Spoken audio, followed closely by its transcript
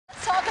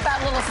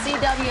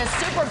CW as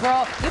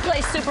Supergirl. You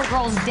play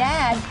Supergirl's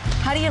dad.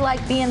 How do you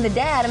like being the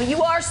dad? I mean,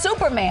 you are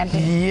Superman,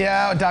 dude.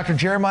 Yeah, Dr.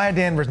 Jeremiah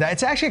Danvers. Now,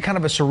 it's actually kind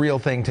of a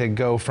surreal thing to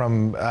go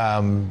from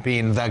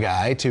being the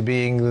guy to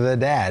being the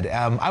dad.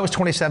 I was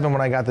 27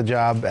 when I got the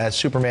job as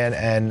Superman,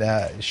 and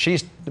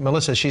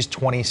Melissa, she's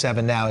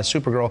 27 now as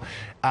Supergirl,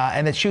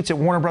 and it shoots at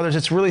Warner Brothers.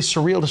 It's really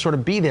surreal to sort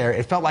of be there.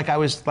 It felt like I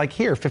was like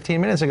here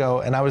 15 minutes ago,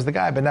 and I was the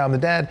guy, but now I'm the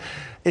dad.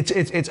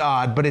 It's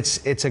odd, but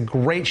it's a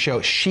great show.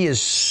 She is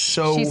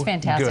she's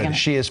fantastic good.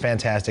 She is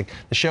fantastic.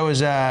 The show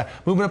is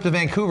moving up to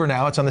Vancouver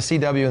now. It's on the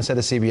CW instead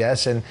of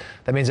CBS, and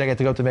that means I get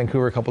to go up to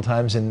Vancouver a couple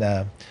times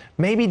and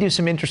maybe do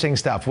some interesting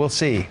stuff. We'll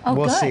see.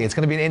 We'll see. It's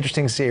going to be an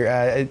interesting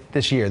series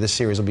this year. This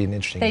series will be an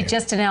interesting year. They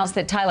just announced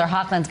that Tyler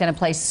Hoechlin is going to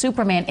play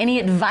Superman. Any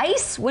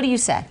advice? What do you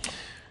say?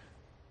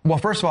 Well,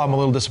 first of all, I'm a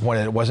little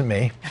disappointed it wasn't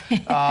me.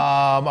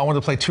 I wanted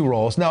to play two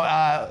roles. No,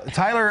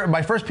 Tyler,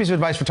 my first piece of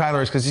advice for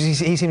Tyler is, because he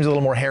seems a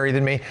little more hairy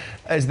than me,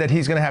 is that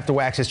he's going to have to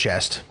wax his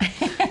chest.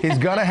 He's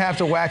going to have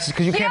to wax it,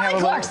 because you can't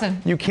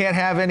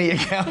have any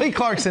Kelly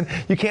Clarkson.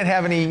 You can't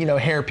have any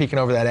hair peeking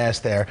over that ass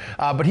there.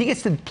 But he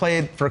gets to play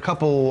it for a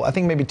couple, I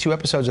think maybe 2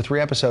 episodes or 3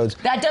 episodes.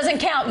 That doesn't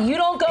count. You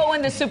don't go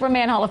in the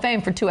Superman Hall of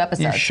Fame for 2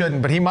 episodes. You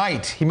shouldn't, but he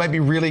might. He might be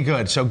really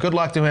good. So good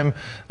luck to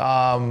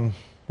him.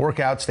 Work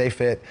out, stay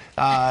fit.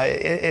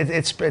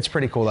 It's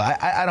pretty cool.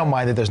 I don't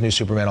mind that there's new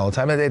Superman all the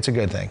time. It's a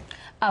good thing.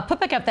 Put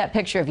back up that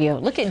picture of you.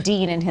 Look at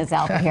Dean in his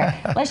outfit here.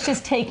 Let's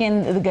just take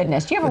in the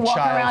goodness. Do you ever walk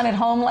around at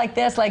home like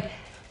this? Like,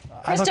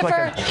 Christopher,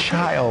 I look like a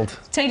child.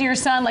 Say to your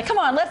son, like, come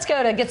on, let's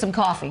go to get some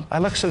coffee. I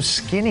look so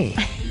skinny.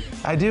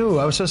 I do.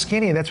 I was so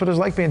skinny. That's what it was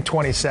like being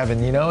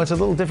 27, It's a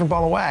little different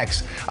ball of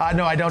wax.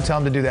 No, I don't tell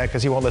him to do that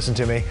because he won't listen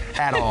to me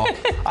at all.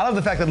 I love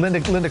the fact that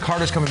Linda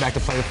Carter's coming back to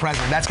play the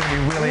president. That's going to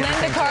be really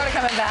interesting. Linda Carter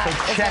coming back.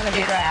 So check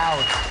it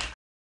out.